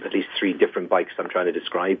probably at least 3 different bikes I'm trying to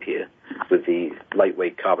describe here. With the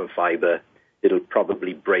lightweight carbon fiber, it'll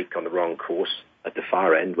probably brake on the wrong course at the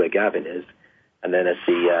far end where Gavin is. And then at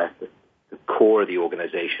the core of the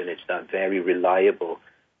organization, it's that very reliable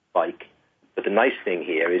bike. But the nice thing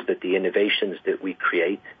here is that the innovations that we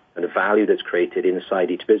create and the value that's created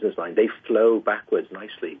inside each business line, they flow backwards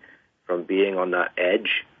nicely from being on that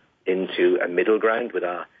edge into a middle ground with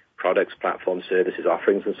our products, platform, services,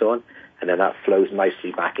 offerings, and so on. And then that flows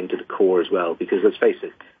nicely back into the core as well. Because let's face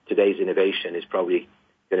it, today's innovation is probably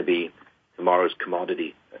going to be tomorrow's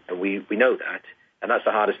commodity. And we know that. And that's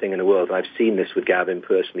the hardest thing in the world. And I've seen this with Gavin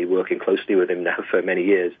personally, working closely with him now for many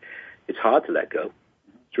years. It's hard to let go.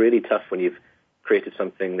 It's really tough when you've created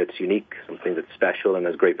something that's unique, something that's special and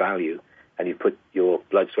has great value, and you put your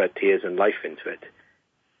blood, sweat, tears, and life into it.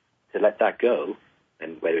 To let that go,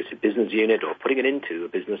 and whether it's a business unit or putting it into a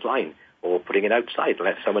business line or putting it outside and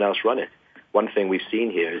let someone else run it, one thing we've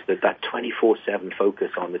seen here is that 24/7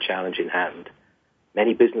 focus on the challenge in hand,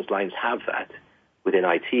 many business lines have that. Within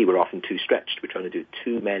IT, we're often too stretched. We're trying to do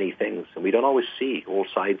too many things, and we don't always see all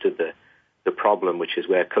sides of the problem, which is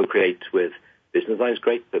where co-create with business lines is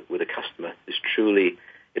great, but with a customer is truly,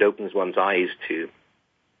 it opens one's eyes to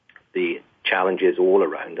the challenges all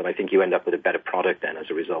around, and I think you end up with a better product then as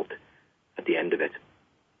a result at the end of it.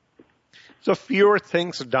 So fewer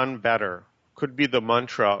things done better could be the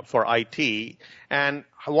mantra for IT. And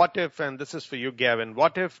what if, and this is for you, Gavin,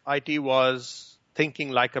 what if IT was thinking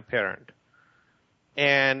like a parent?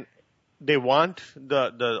 And they want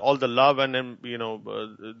all the love and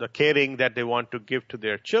the caring that they want to give to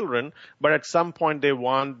their children, but at some point they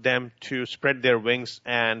want them to spread their wings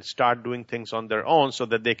and start doing things on their own so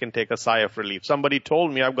that they can take a sigh of relief. Somebody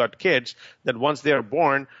told me, I've got kids, that once they are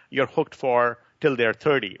born, you're hooked for till they're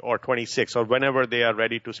 30 or 26 or whenever they are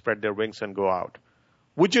ready to spread their wings and go out.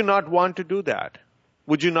 Would you not want to do that?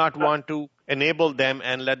 Would you not want to enable them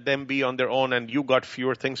and let them be on their own, and you got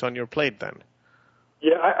fewer things on your plate then?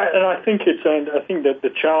 Yeah, I think that the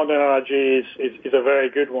child analogy is a very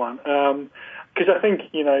good one, because I think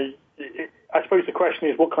I suppose the question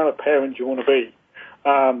is, what kind of parent do you want to be?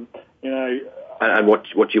 And what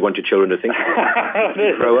do you want your children to think when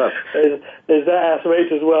they grow up? There's that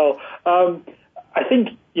aspect as well. I think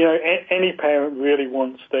any parent really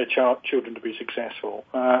wants their children to be successful,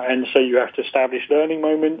 and so you have to establish learning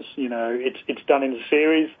moments. It's done in a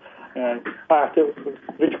series.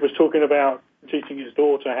 Richard was talking about teaching his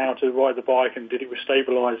daughter how to ride the bike and did it with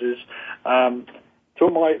stabilizers.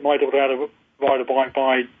 Taught my daughter how to ride a bike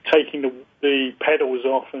by taking the pedals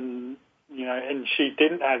off, and she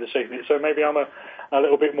didn't have the safety. So maybe I'm a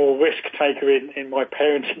little bit more risk taker in my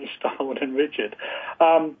parenting style than Richard.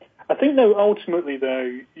 I think though ultimately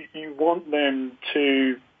though you want them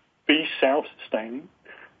to be self-sustaining,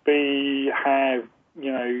 have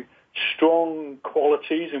strong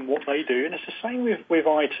qualities in what they do, and it's the same with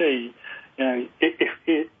IT.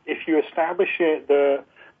 If you establish it, the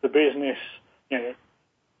business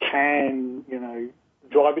can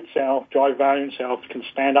drive itself, drive value itself, can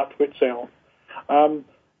stand up to itself.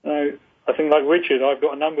 I think like Richard, I've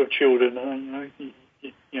got a number of children.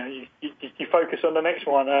 You focus on the next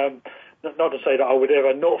one. Not to say that I would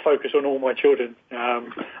ever not focus on all my children. I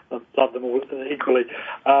love them all equally.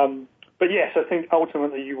 But yes, I think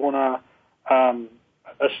ultimately you want to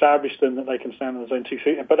establish them that they can stand on their own 2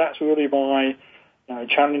 feet. But that's really by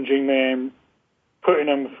challenging them, putting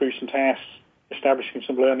them through some tasks, establishing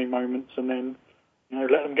some learning moments, and then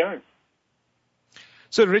let them go.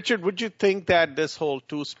 So, Richard, would you think that this whole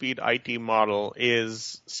two-speed IT model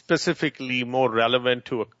is specifically more relevant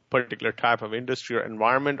to a particular type of industry or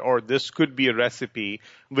environment, or this could be a recipe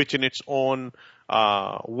which in its own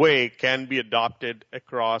way can be adopted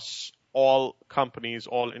across all companies,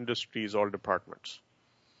 all industries, all departments?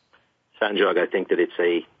 Sanjog, I think that it's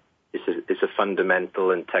a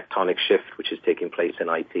fundamental and tectonic shift which is taking place in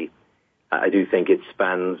IT. I do think it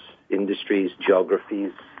spans industries,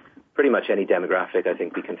 geographies, pretty much any demographic I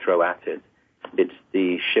think we can throw at it. It's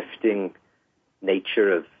the shifting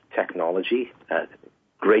nature of technology,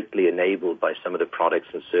 greatly enabled by some of the products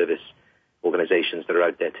and service organizations that are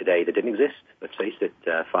out there today that didn't exist, let's face it,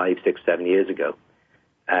 5, 6, 7 years ago,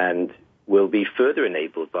 and will be further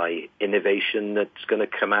enabled by innovation that's going to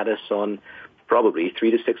come at us on probably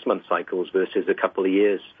 3 to 6 month cycles versus a couple of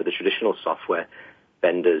years for the traditional software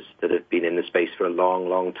vendors that have been in the space for a long,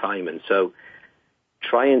 long time. And so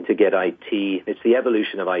trying to get IT, it's the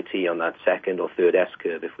evolution of IT on that second or third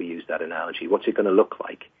S-curve, if we use that analogy. What's it going to look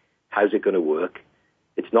like? How's it going to work?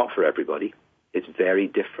 It's not for everybody. It's very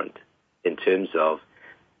different in terms of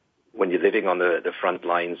when you're living on the front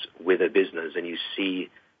lines with a business and you see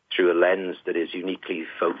through a lens that is uniquely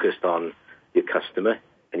focused on your customer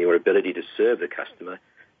and your ability to serve the customer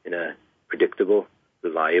in a predictable,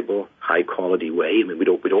 reliable, high-quality way. I mean, we'd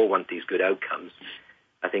all want these good outcomes.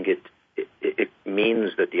 I think it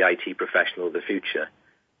means that the IT professional of the future,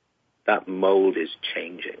 that mold is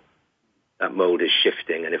changing. That mold is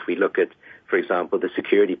shifting. And if we look at, for example, the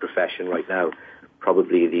security profession right now,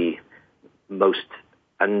 probably the most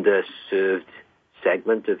underserved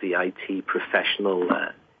segment of the IT professional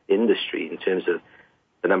industry in terms of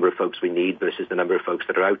the number of folks we need versus the number of folks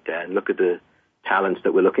that are out there. And look at the talents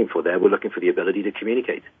that we're looking for there. We're looking for the ability to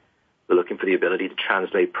communicate. We're looking for the ability to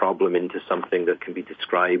translate problem into something that can be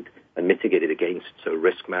described and mitigated against, so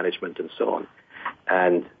risk management and so on.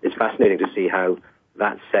 And it's fascinating to see how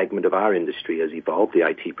that segment of our industry has evolved, the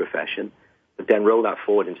IT profession, but then roll that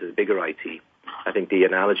forward into the bigger IT. I think the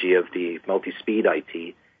analogy of the multi-speed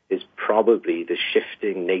IT is probably the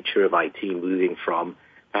shifting nature of IT moving from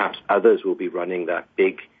Perhaps others will be running that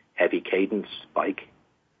big, heavy cadence bike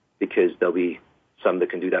because there'll be some that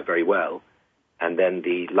can do that very well. And then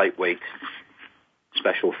the lightweight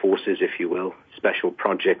special forces, if you will, special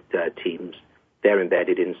project teams, they're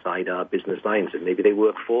embedded inside our business lines. And maybe they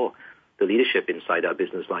work for the leadership inside our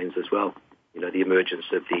business lines as well. You know, the emergence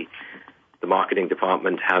of the marketing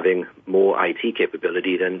department having more IT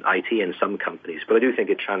capability than IT in some companies. But I do think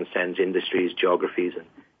it transcends industries, geographies, and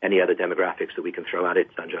any other demographics that we can throw at it,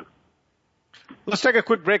 Sanjog. Let's take a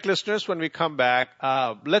quick break, listeners. When we come back,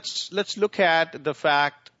 let's look at the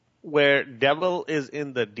fact where devil is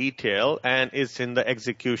in the detail and is in the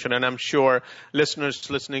execution. And I'm sure listeners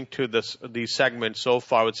listening to these segments so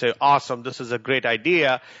far would say, awesome, this is a great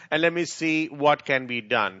idea, and let me see what can be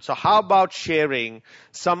done. So how about sharing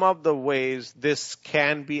some of the ways this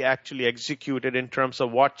can be actually executed in terms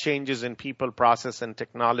of what changes in people, process, and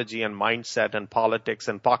technology and mindset and politics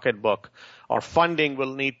and pocketbook or funding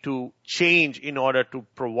will need to change in order to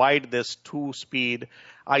provide this two-speed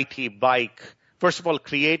IT bike. First of all,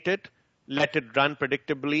 create it, let it run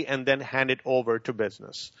predictably, and then hand it over to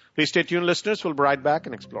business. Please stay tuned, listeners. We'll be right back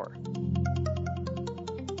and explore.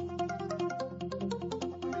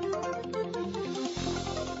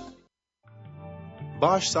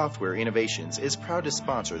 Bosch Software Innovations is proud to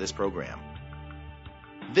sponsor this program.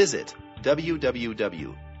 Visit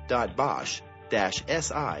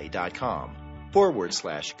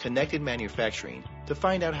www.bosch-si.com/connected manufacturing to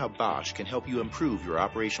find out how Bosch can help you improve your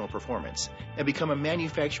operational performance and become a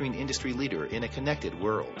manufacturing industry leader in a connected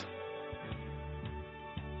world.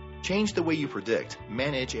 Change the way you predict,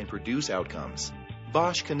 manage, and produce outcomes.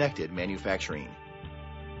 Bosch Connected Manufacturing.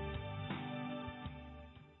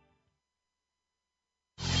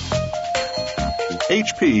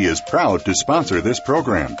 HP is proud to sponsor this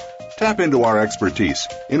program. Tap into our expertise,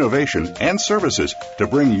 innovation, and services to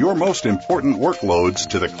bring your most important workloads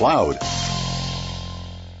to the cloud.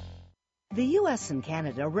 The U.S. and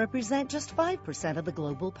Canada represent just 5% of the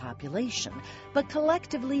global population, but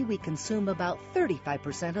collectively we consume about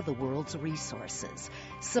 35% of the world's resources.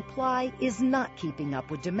 Supply is not keeping up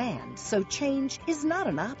with demand, so change is not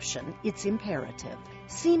an option, it's imperative.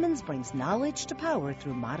 Siemens brings knowledge to power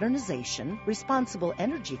through modernization, responsible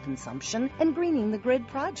energy consumption, and greening the grid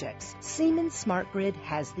projects. Siemens Smart Grid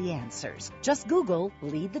has the answers. Just Google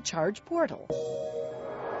Lead the Charge portal.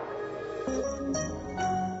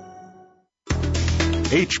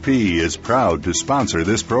 HP is proud to sponsor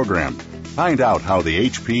this program. Find out how the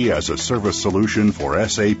HP as a service solution for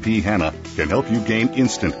SAP HANA can help you gain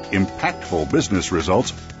instant, impactful business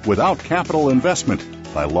results without capital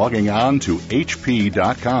investment by logging on to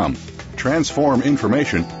hp.com. Transform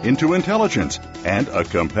information into intelligence and a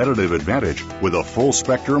competitive advantage with a full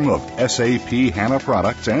spectrum of SAP HANA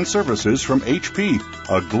products and services from HP,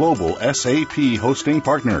 a global SAP hosting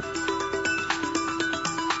partner.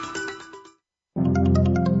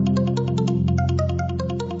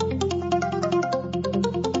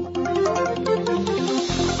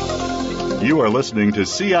 You are listening to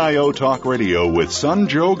CIO Talk Radio with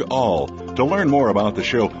Sanjog Aul. To learn more about the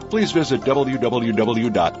show, please visit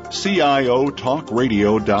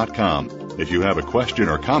www.ciotalkradio.com. If you have a question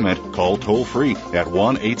or comment, call toll-free at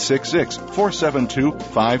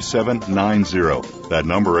 1-866-472-5790. That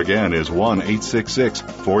number again is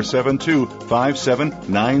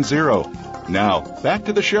 1-866-472-5790. Now, back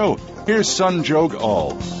to the show. Here's Sanjog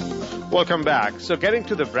Aul. Welcome back. So getting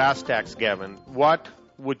to the brass tacks, Gavin, what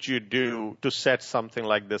would you do to set something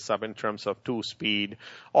like this up in terms of two-speed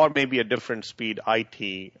or maybe a different speed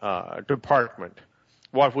IT department?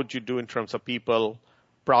 What would you do in terms of people,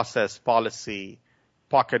 process, policy,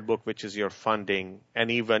 pocketbook, which is your funding,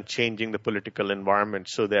 and even changing the political environment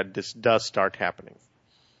so that this does start happening?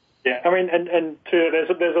 Yeah, I mean,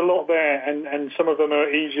 there's a lot there, and some of them are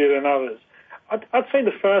easier than others. I'd say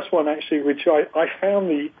the first one, actually, which I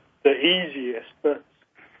found the easiest, but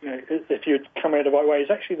if you come at it the right way, is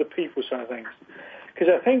actually the people side of things. Because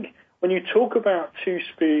I think when you talk about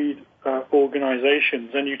two-speed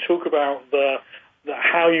organizations and you talk about the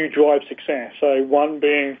how you drive success, so one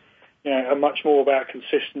being a much more about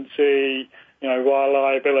consistency,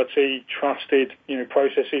 reliability, trusted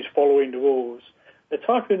processes, following the rules, the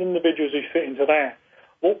type of individuals who fit into that,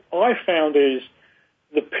 what I found is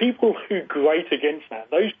the people who grate against that,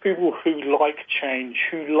 those people who like change,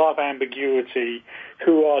 who love ambiguity,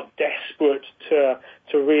 who are desperate to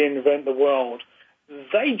reinvent the world,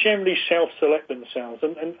 they generally self-select themselves,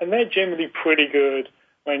 and they're generally pretty good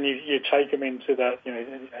when you take them into that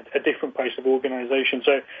a different place of organization.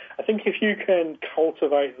 So I think if you can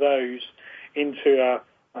cultivate those into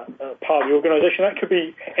part of the organization. That could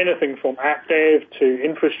be anything from app dev to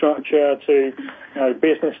infrastructure to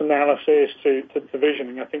business analysis to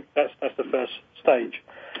visioning. I think that's the first stage.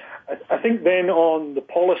 I think then on the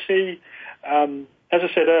policy, as I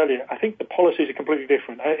said earlier, I think the policies are completely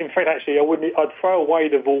different. In fact, actually, I'd throw away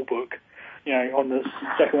the rule book, on the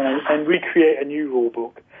second one and recreate a new rule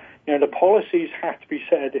book. The policies have to be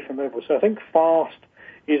set at different levels. So I think FAST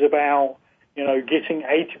is about getting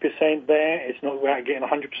 80% there. It's not about getting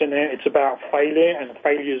 100% there. It's about failure, and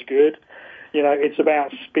failure is good. It's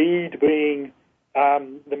about speed being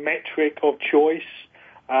the metric of choice.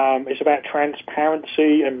 It's about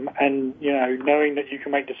transparency and knowing that you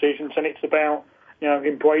can make decisions, and it's about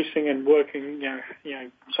embracing and working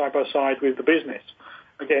side by side with the business.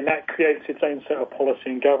 Again, that creates its own set of policy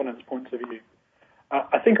and governance points of view.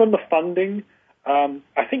 I think on the funding,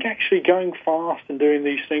 I think actually going fast and doing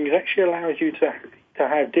these things actually allows you to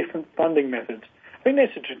have different funding methods. I think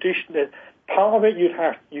there's a tradition that part of it you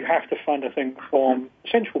have to fund, I think, from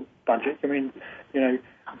central budget.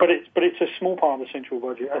 But it's a small part of the central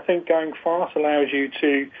budget. I think going fast allows you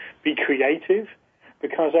to be creative,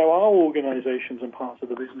 because there are organisations and parts of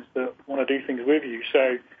the business that want to do things with you.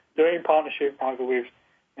 So doing partnership either with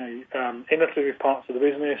innovative parts of the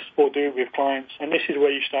business or do it with clients, and this is where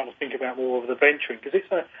you start to think about more of the venturing, because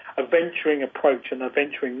it's a venturing approach and a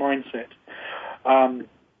venturing mindset.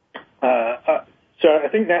 So I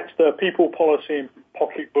think that's the people, policy, and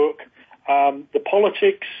pocketbook. The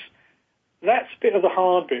politics, that's a bit of the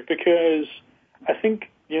hard bit, because I think,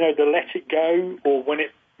 the let it go, or when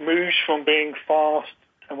it moves from being fast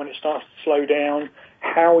and when it starts to slow down,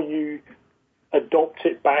 how you adopt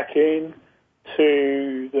it back in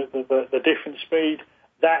to the different speed,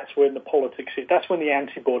 that's when the politics hit. That's when the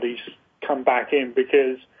antibodies come back in,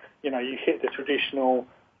 because, you hit the traditional,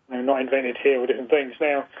 not invented here, or different things.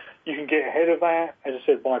 Now, you can get ahead of that, as I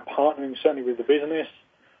said, by partnering certainly with the business,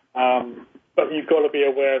 but you've got to be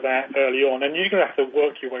aware of that early on, and you're going to have to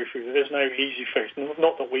work your way through it. There's no easy fix,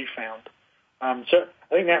 not that we found. So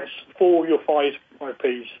I think that's 4 of your 5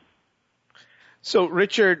 Ps. So,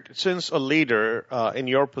 Richard, since a leader in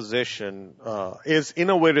your position, is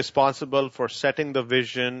Innovate responsible for setting the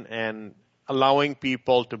vision and allowing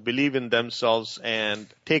people to believe in themselves and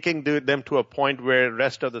taking them to a point where the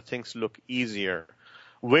rest of the things look easier?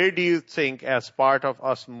 Where do you think, as part of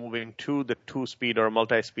us moving to the 2-speed or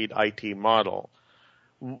multi-speed IT model,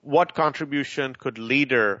 what contribution could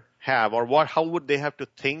leader have, or how would they have to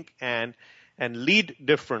think and lead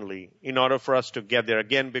differently in order for us to get there,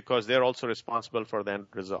 again, because they're also responsible for the end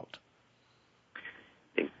result? I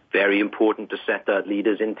think very important to set that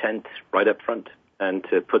leader's intent right up front and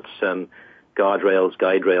to put some guide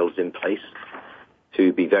rails in place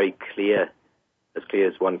to be very clear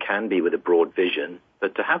as one can be with a broad vision,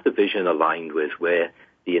 but to have the vision aligned with where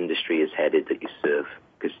the industry is headed that you serve,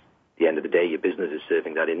 because at the end of the day, your business is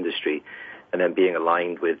serving that industry, and then being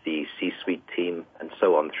aligned with the C-suite team and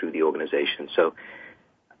so on through the organization. So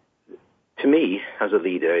to me, as a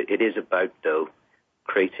leader, it is about, though,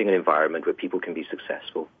 creating an environment where people can be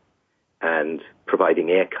successful and providing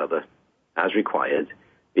air cover as required,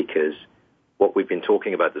 because what we've been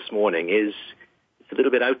talking about this morning is it's a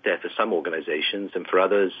little bit out there for some organizations, and for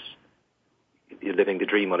others, you're living the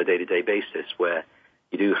dream on a day-to-day basis where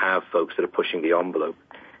you do have folks that are pushing the envelope.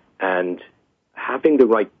 And having the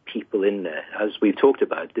right people in there, as we've talked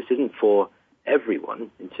about, this isn't for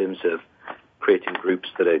everyone in terms of creating groups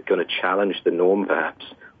that are going to challenge the norm, perhaps,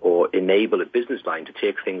 or enable a business line to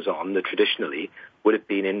take things on that traditionally would have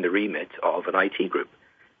been in the remit of an IT group.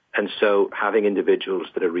 And so having individuals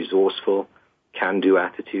that are resourceful, can-do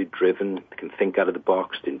attitude, driven, can think out of the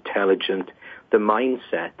box, intelligent, the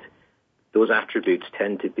mindset, those attributes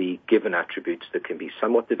tend to be given attributes that can be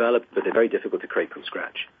somewhat developed, but they're very difficult to create from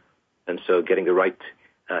scratch. And so getting the right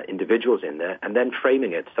individuals in there and then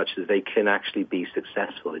framing it such that they can actually be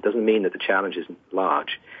successful. It doesn't mean that the challenge isn't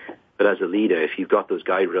large, but as a leader, if you've got those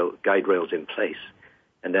guide rails in place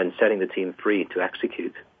and then setting the team free to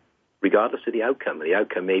execute, regardless of the outcome, the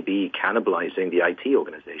outcome may be cannibalizing the IT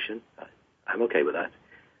organization. I'm okay with that.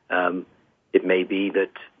 It may be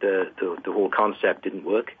that the whole concept didn't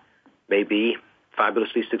work. May be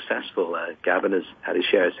fabulously successful. Gavin has had his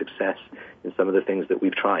share of success in some of the things that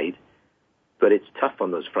we've tried, but it's tough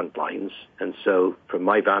on those front lines. And so from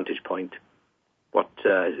my vantage point,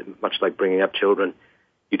 much like bringing up children,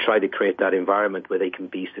 you try to create that environment where they can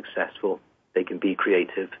be successful, they can be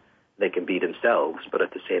creative, they can be themselves, but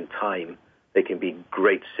at the same time, they can be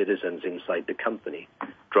great citizens inside the company,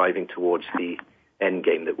 driving towards the end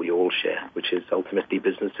game that we all share, which is ultimately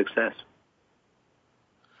business success.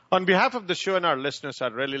 On behalf of the show and our listeners,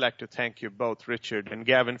 I'd really like to thank you both, Richard and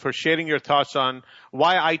Gavin, for sharing your thoughts on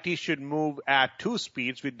why IT should move at 2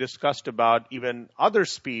 speeds. We discussed about even other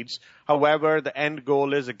speeds. However, the end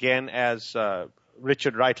goal is, again, as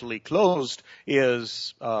Richard rightly closed,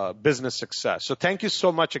 is business success. So thank you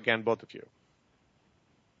so much again, both of you.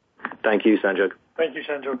 Thank you, Sanjog. Thank you,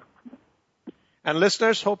 Sanjog. And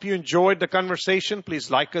listeners, hope you enjoyed the conversation. Please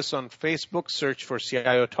like us on Facebook, search for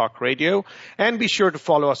CIO Talk Radio, and be sure to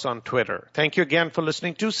follow us on Twitter. Thank you again for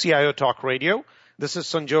listening to CIO Talk Radio. This is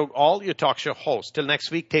Sanjog Aul, your talk show host. Till next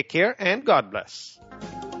week, take care and God bless.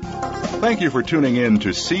 Thank you for tuning in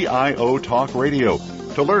to CIO Talk Radio.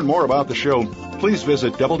 To learn more about the show, please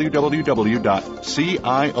visit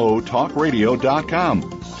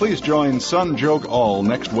www.ciotalkradio.com. Please join Sanjog Aul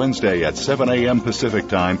next Wednesday at 7 a.m. Pacific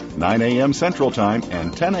Time, 9 a.m. Central Time,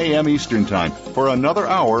 and 10 a.m. Eastern Time for another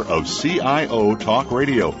hour of CIO Talk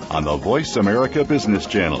Radio on the Voice America Business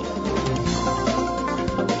Channel.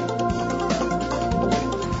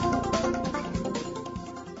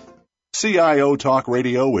 CIO Talk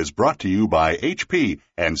Radio is brought to you by HP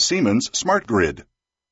and Siemens Smart Grid.